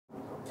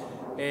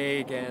Hey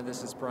again,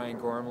 this is Brian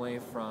Gormley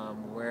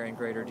from Where in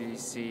Greater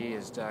DC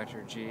is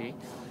Dr. G.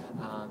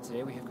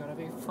 Today we have got a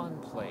very fun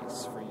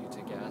place for you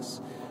to guess.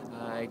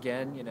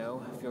 Again,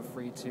 feel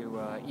free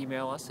to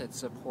email us at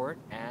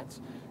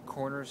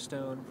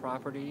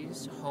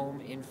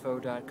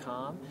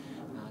support@cornerstonepropertieshomeinfo.com.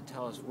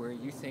 Tell us where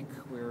you think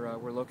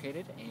we're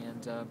located,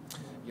 and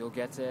you'll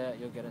get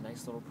a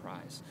nice little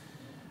prize.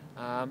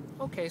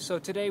 Okay, so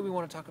today we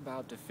want to talk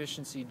about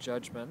deficiency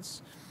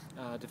judgments.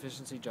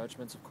 Deficiency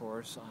judgments, of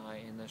course,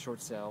 in the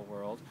short sale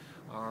world,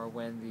 are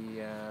when the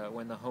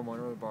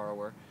homeowner or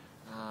borrower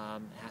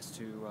has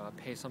to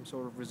pay some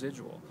sort of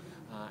residual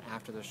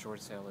after the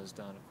short sale is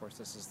done. Of course,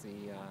 this is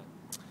the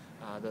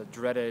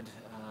dreaded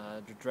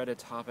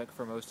topic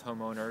for most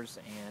homeowners,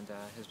 and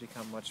has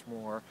become much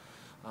more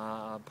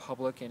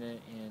public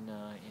in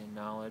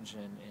knowledge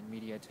and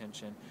media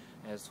attention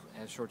as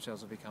short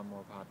sales have become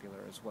more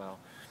popular as well.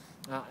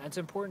 It's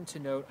important to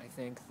note, I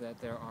think,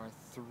 that there are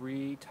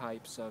three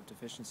types of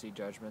deficiency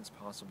judgments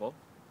possible.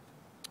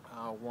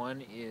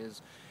 One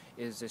is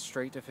a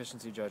straight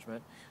deficiency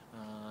judgment,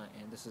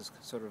 and this is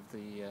sort of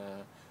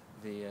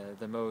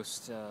the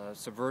most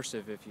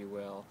subversive, if you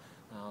will,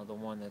 the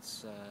one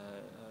that's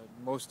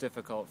most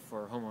difficult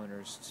for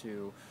homeowners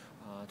to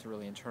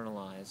really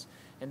internalize,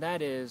 and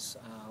that is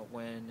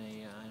when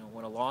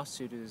a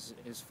lawsuit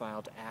is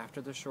filed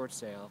after the short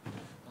sale,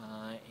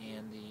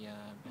 and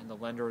the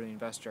lender or the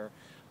investor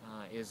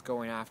is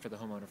going after the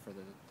homeowner for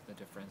the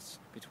difference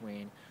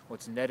between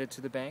what's netted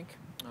to the bank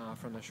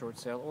from the short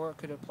sale, or it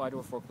could apply to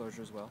a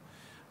foreclosure as well,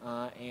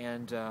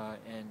 and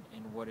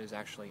what is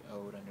actually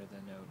owed under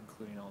the note,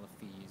 including all the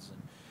fees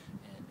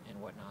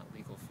and whatnot,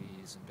 legal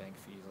fees and bank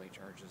fees, late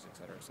charges,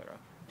 etc., etc.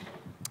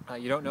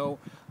 You don't know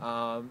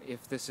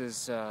if this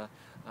is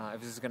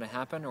going to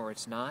happen or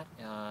it's not.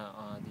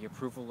 The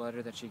approval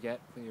letter that you get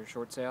for your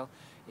short sale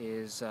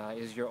is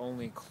your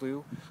only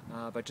clue.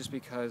 But just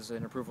because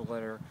an approval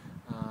letter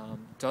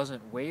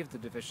doesn't waive the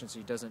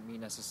deficiency doesn't mean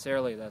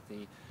necessarily that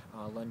the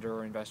lender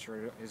or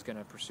investor is going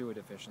to pursue a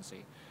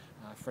deficiency.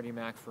 Freddie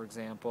Mac, for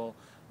example,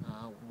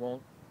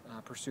 won't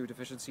pursue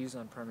deficiencies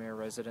on primary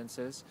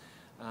residences,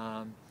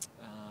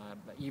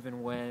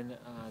 even when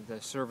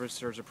the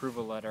servicer's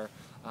approval letter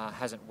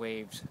hasn't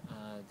waived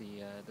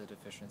the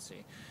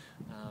deficiency.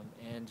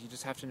 And you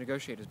just have to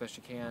negotiate as best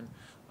you can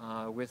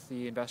with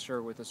the investor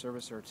or with the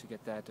servicer to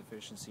get that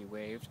deficiency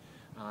waived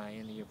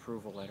in the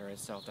approval letter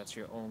itself. That's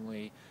your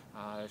only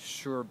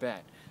sure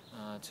bet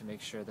to make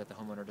sure that the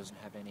homeowner doesn't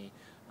have any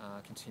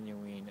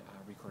continuing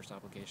recourse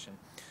obligation.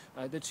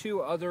 The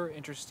two other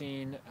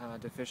interesting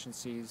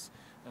deficiencies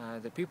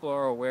that people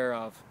are aware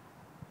of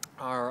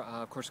are,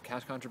 of course, a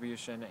cash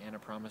contribution and a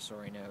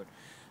promissory note.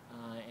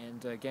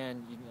 And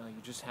again, you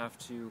just have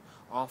to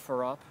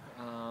offer up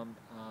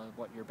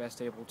what you're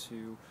best able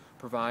to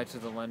provide to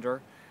the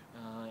lender,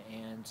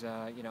 and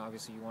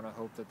obviously you want to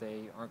hope that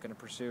they aren't going to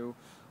pursue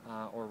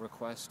or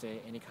request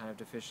any kind of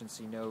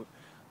deficiency note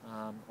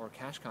or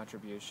cash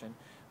contribution.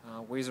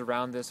 Ways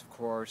around this, of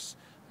course,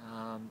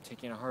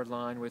 taking a hard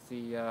line with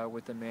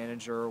the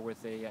manager, with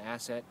the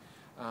asset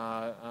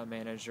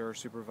manager,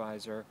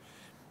 supervisor.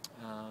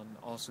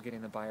 Also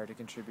getting the buyer to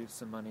contribute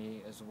some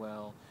money as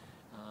well,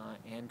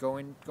 and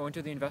going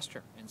to the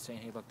investor and saying,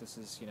 hey, look, this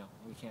is,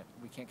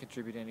 we can't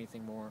contribute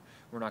anything more.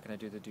 We're not going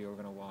to do the deal. We're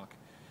going to walk,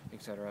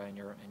 etc. And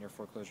your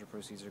foreclosure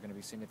proceeds are going to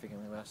be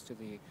significantly less. To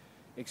the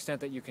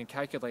extent that you can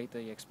calculate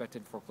the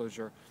expected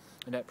foreclosure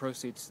net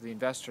proceeds to the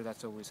investor,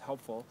 that's always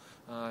helpful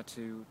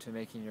to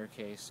making your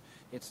case.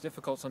 It's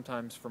difficult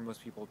sometimes for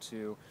most people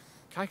to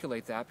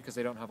calculate that because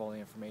they don't have all the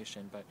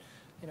information, but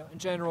in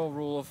general,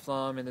 rule of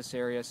thumb in this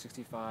area,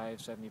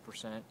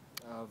 65–70%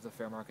 of the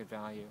fair market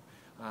value.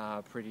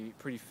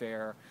 Pretty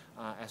fair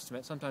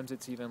estimate. Sometimes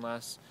it's even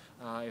less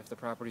if the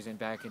property's in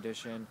bad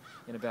condition,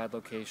 in a bad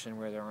location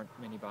where there aren't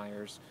many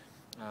buyers,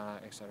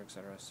 etc.,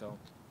 etc. So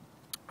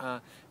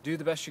do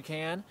the best you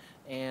can,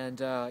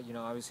 and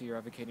obviously you're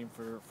advocating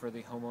for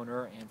the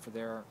homeowner and for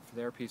their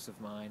peace of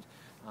mind.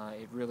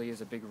 It really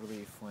is a big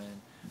relief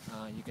when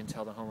you can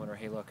tell the homeowner,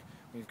 hey, look,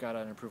 we've got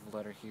an approval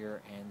letter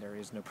here, and there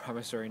is no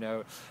promissory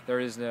note, there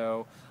is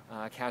no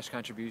cash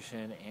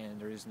contribution, and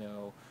there is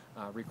no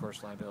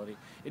recourse liability.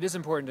 It is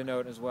important to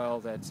note as well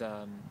that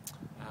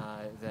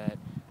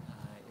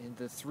in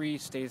the three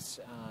states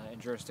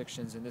and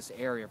jurisdictions in this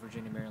area,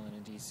 Virginia, Maryland,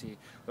 and D.C.,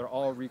 they're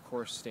all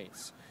recourse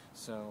states.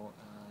 So,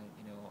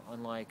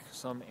 unlike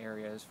some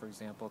areas, for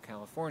example,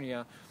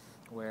 California,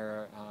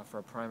 where for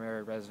a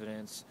primary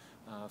residence,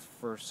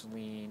 first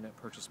lien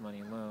purchase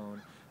money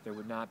loan, there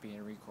would not be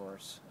any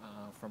recourse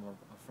from a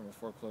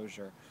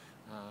foreclosure.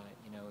 The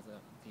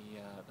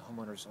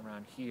homeowners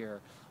around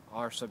here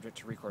are subject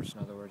to recourse. In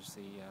other words,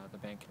 the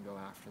bank can go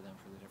after them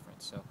for the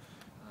difference. So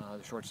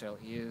the short sale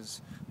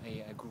is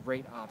a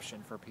great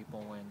option for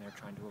people when they're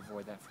trying to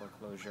avoid that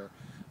foreclosure.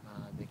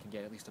 They can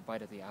get at least a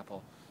bite at the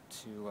apple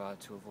to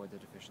avoid the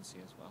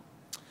deficiency as well.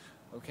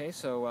 Okay,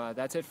 so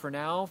that's it for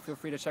now. Feel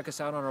free to check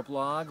us out on our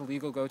blog,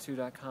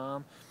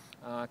 legalgoto.com.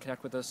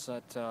 Connect with us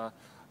at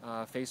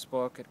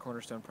Facebook at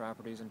Cornerstone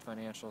Properties and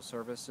Financial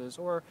Services,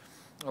 or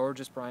or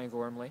just Brian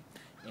Gormley.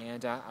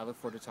 And I look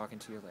forward to talking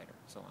to you later.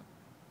 So long.